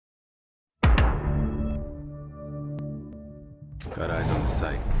Got eyes on the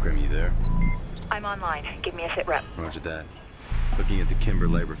site. Grim, you there? I'm online. Give me a sit rep. Roger that. Looking at the Kimber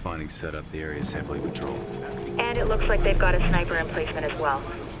light refining setup, the area is heavily patrolled. And it looks like they've got a sniper emplacement as well.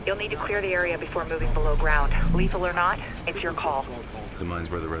 You'll need to clear the area before moving below ground. Lethal or not, it's your call. The mine's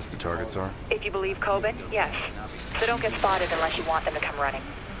where the rest of the targets are? If you believe Coben, yes. So don't get spotted unless you want them to come running.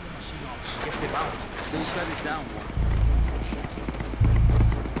 They'll shut it down once.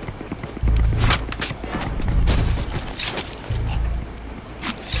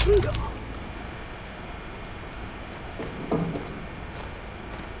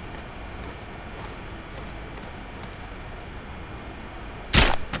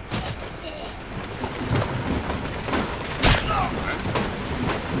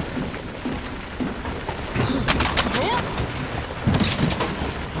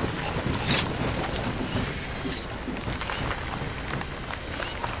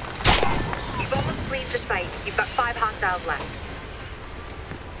 You've got 5 hostiles left.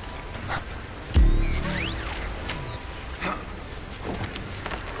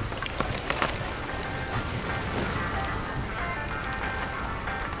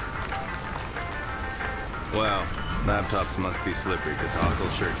 Wow, laptops must be slippery because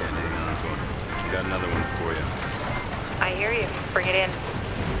hostiles sure can't hang on to them. I got another one for you. I hear you. Bring it in.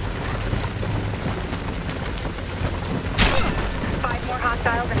 5 more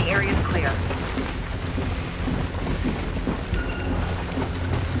hostiles and the area's clear.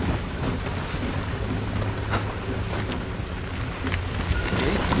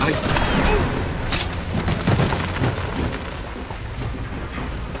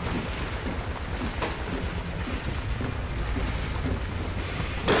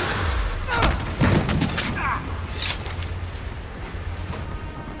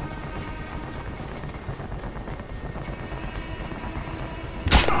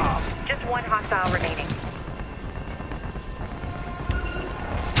 Just 1 hostile remaining.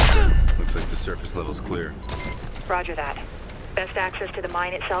 Looks like the surface level's clear. Roger that. Best access to the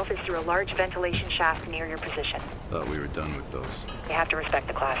mine itself is through a large ventilation shaft near your position. Thought we were done with those. You have to respect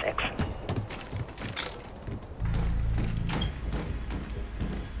the classics.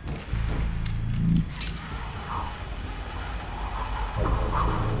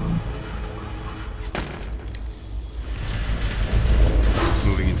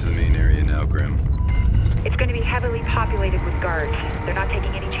 Moving into the main area now, Grim. It's going to be heavily populated with guards. They're not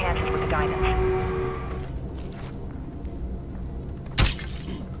taking any chances with the diamonds.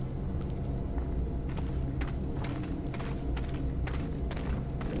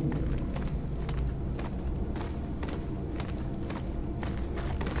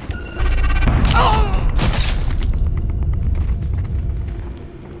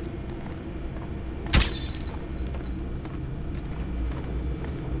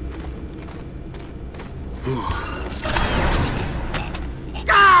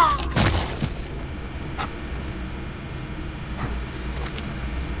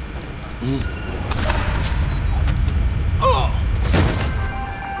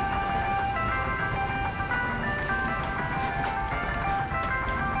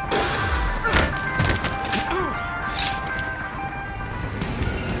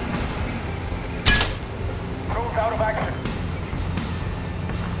 Out of action.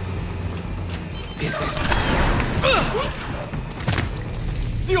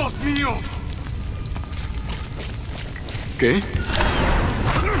 Dios mío! Okay.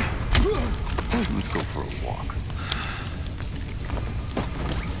 Let's go for a walk.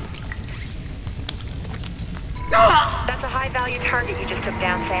 That's a high-value target you just took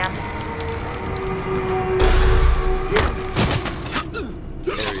down, Sam.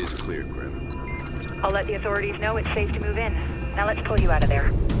 Area's clear, Grim. I'll let the authorities know it's safe to move in. Now let's pull you out of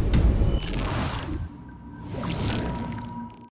there.